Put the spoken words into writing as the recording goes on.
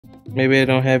Maybe I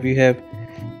don't have you have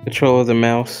control of the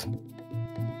mouse.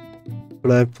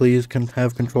 Would I please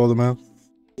have control of the mouse?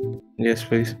 Yes,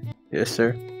 please. Yes,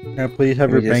 sir. Can I please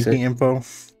have your banking info?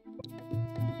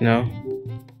 No,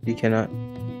 you cannot.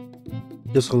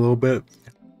 Just a little bit.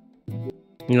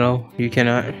 No, you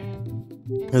cannot.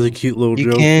 That's a cute little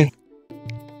joke. You can.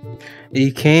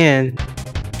 You can.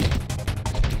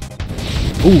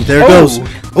 Ooh, there it goes.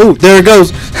 Oh, there it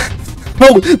goes.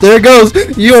 Oh, there it goes.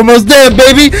 You almost dead,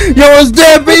 baby. You almost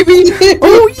dead, baby.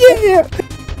 Oh, yeah.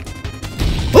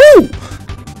 Oh.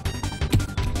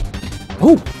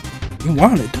 Oh, you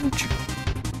want it, don't you?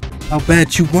 How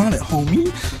bad you want it,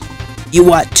 homie? You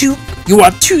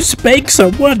want two spanks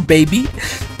or one, baby?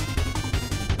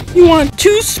 You want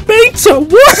two spanks or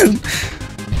one?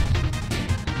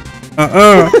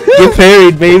 Get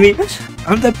parried, baby.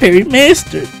 I'm the parry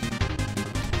master.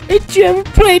 Did you ever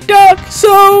play Dark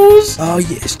Souls? Oh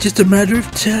yeah, it's just a matter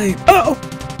of time. Oh,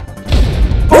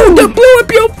 that blew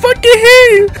up your fucking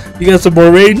head. You got some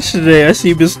more range today. I see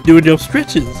you been doing your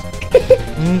stretches.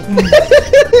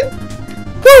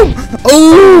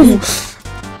 Oh,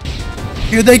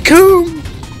 here they come.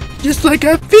 Just like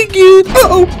I figured.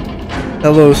 Uh-oh.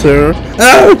 Hello, sir.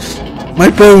 Ah, my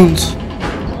bones.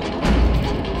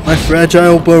 My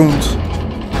fragile bones.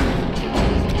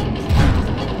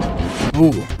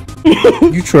 Oh.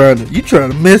 You trying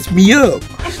to mess me up.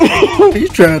 You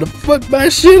trying to fuck my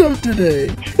shit up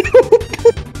today.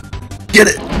 Get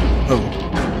it.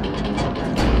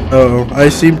 Oh, I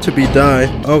seem to be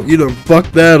dying. Oh, you done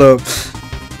fucked that up.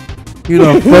 You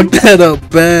done fucked that up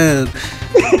bad.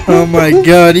 Oh my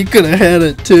god, you could have had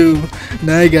it too.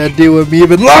 Now you gotta deal with me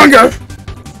even longer.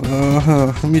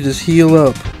 Let me just heal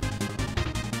up.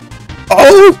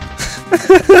 Oh!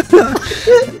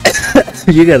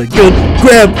 You got a good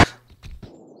grab.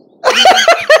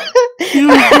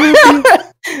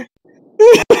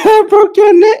 I broke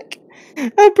your neck.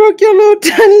 I broke your little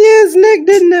tiny ass neck,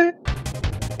 didn't I?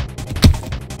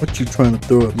 What you trying to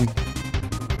throw at me?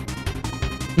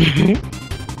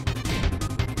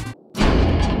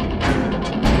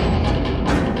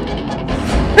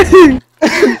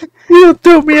 You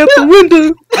threw me out the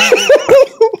window.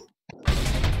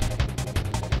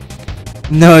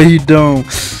 No, you don't.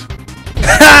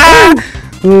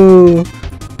 Oh.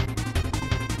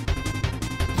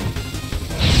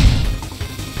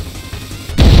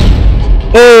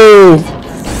 Oh,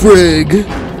 frig.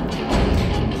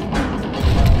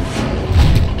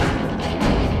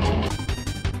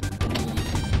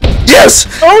 Yes!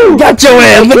 Oh, got your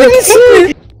ass!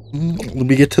 Let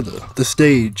me get to the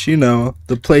stage, you know,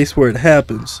 the place where it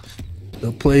happens.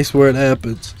 The place where it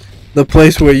happens. The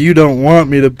place where you don't want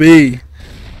me to be.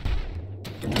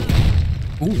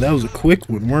 Ooh, that was a quick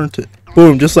one, weren't it?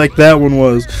 Boom, just like that one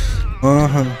was.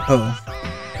 Uh-huh. Oh,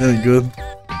 that ain't good.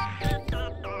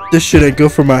 This shit ain't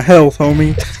good for my health,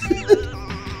 homie.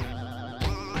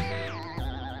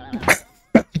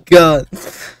 God.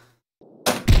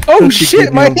 Oh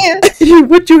shit, my hand!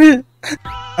 What you hit?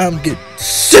 I'm getting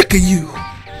sick of you.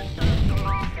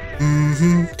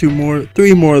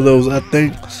 Three more of those, I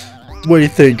think. What do you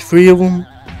think? 3 of them?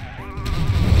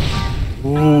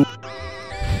 Ooh.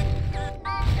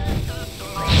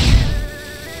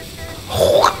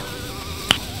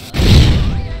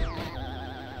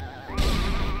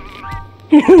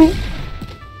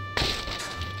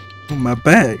 My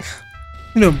back.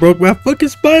 You done broke my fucking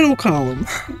spinal column.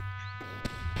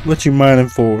 What you mining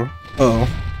for? Uh oh.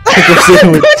 Push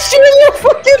you in your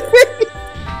fucking face.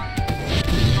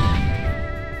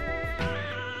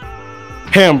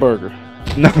 Hamburger.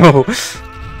 No.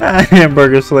 Not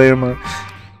hamburger slammer.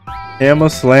 Hammer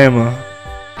slammer.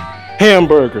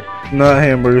 Hamburger. Not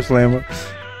hamburger slammer.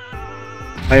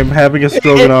 I am having a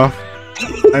stroganoff.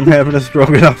 I'm having a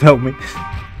stroganoff. Help me.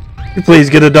 Please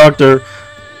get a doctor.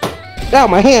 Ow,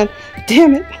 my hand.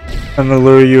 Damn it. I'm gonna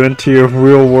lure you into your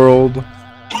real world.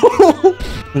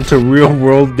 Into real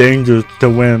world dangers to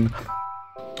win.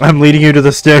 I'm leading you to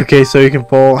the staircase so you can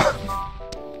fall.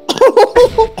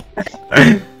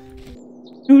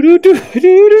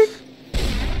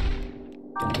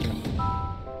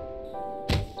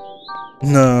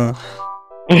 No.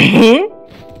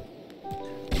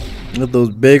 With those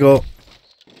big old.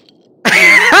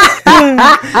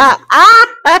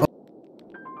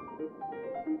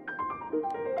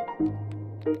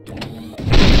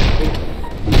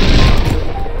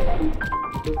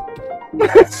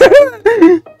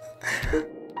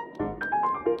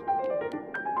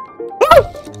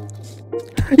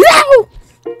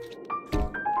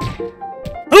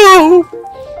 Oh!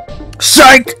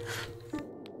 Psych!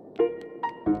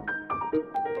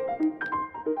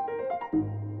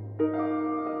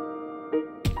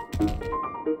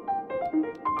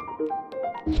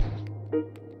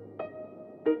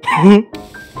 What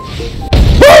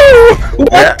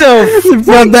the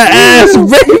From the ass,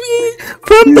 baby!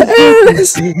 From the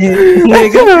ass!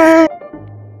 nigga?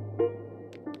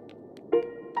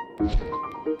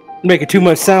 Making too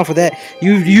much sound for that.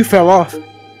 You fell off.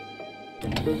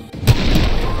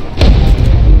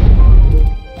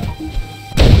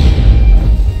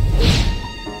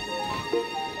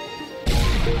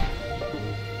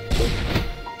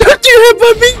 Don't you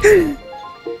headbutt me?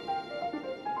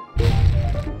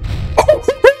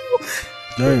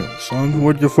 Damn, son,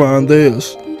 where'd you find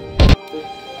this?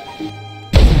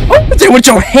 Oh, they want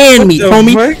your hand me,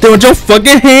 homie. Fuck? They want your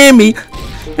fucking hand me.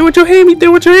 They want your hand me. They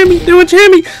want your hand me. They want your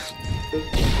hand me.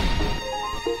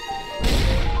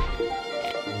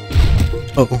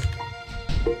 Uh-oh.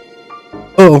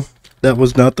 Oh, that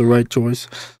was not the right choice.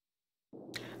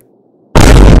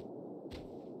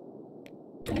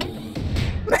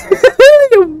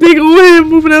 Your big old hand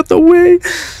moving out the way.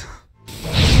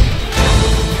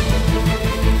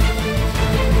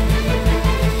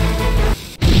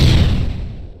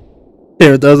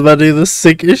 Here, that was about to be the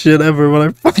sickest shit ever when I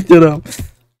fucked it up.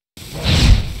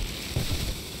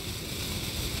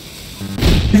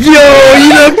 Yo, you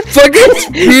done fucking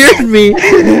speared me.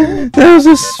 That was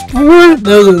a sport.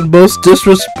 That was the most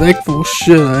disrespectful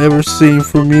shit I ever seen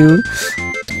from you.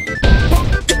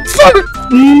 Fuck!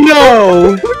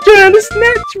 No! You're trying to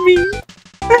snatch me.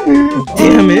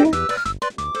 Damn it!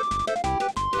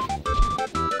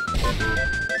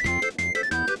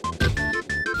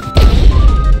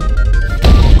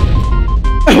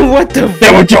 What the fuck?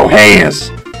 That with your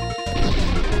hands.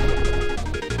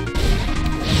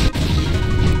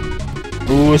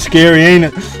 Ooh, it's scary, ain't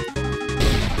it?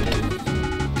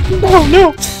 Oh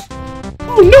no!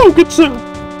 Oh no, good sir!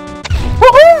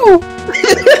 Oh!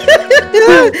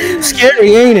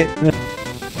 Scary, ain't it?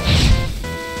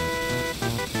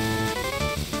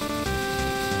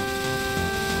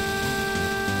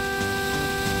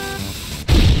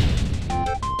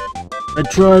 I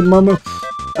tried, mama.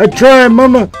 I tried,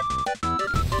 mama.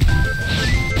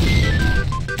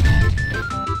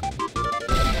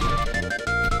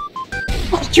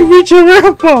 Why'd you reach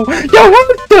around for? Yo,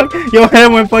 hand stuck. Your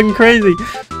hand went fucking crazy.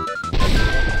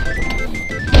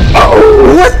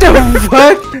 Oh, what the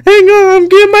fuck? Hang on, I'm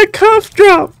getting my cuff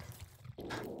drop.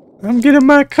 I'm getting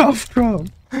my cuff drop.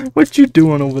 What you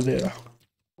doing over there?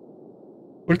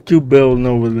 What you building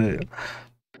over there?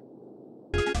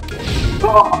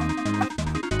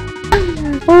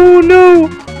 Oh no!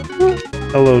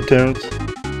 Hello, Terrence.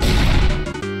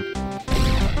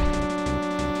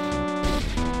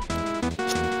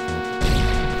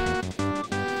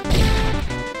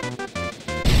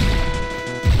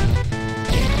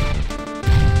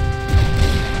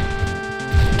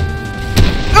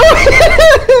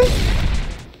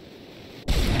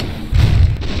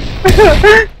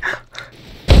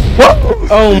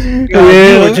 Oh my god,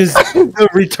 Yeah. you are just so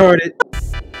retarded.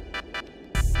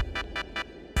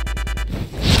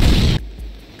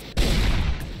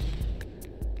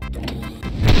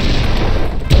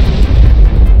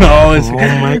 Oh, it's Oh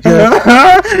my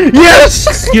god.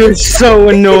 Yes! You're so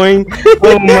annoying.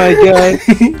 Oh my god.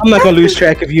 I'm not gonna lose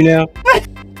track of you now.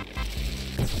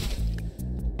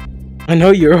 I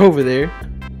know you're over there.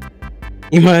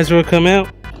 You might as well come out.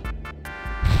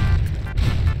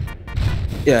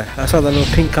 Yeah, I saw that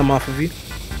little pink come off of you.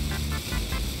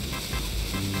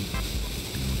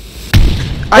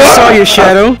 I saw your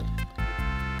shadow.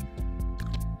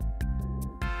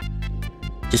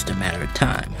 Just a matter of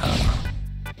time, huh?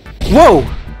 Whoa!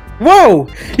 Whoa!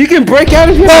 You can break out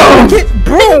if you have a rocket,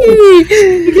 bro!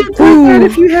 You can break out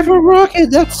if you have a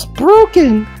rocket. That's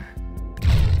broken.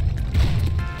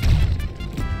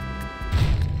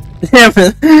 Damn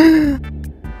it.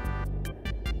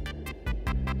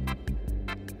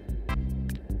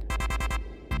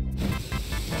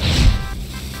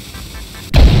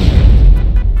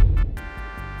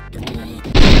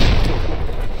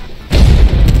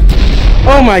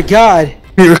 Oh my god!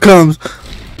 Here it comes.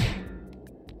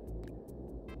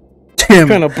 Damn.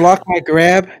 Trying to block my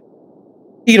grab?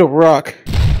 Eat a rock.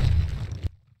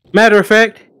 Matter of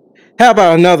fact, how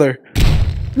about another?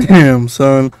 Damn,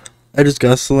 son. I just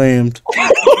got slammed.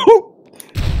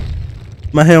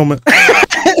 My helmet.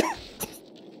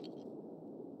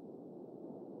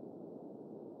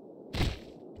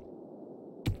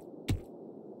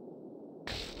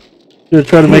 You're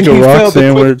trying to make a rock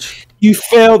sandwich. You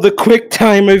failed the quick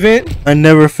time event. I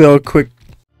never failed quick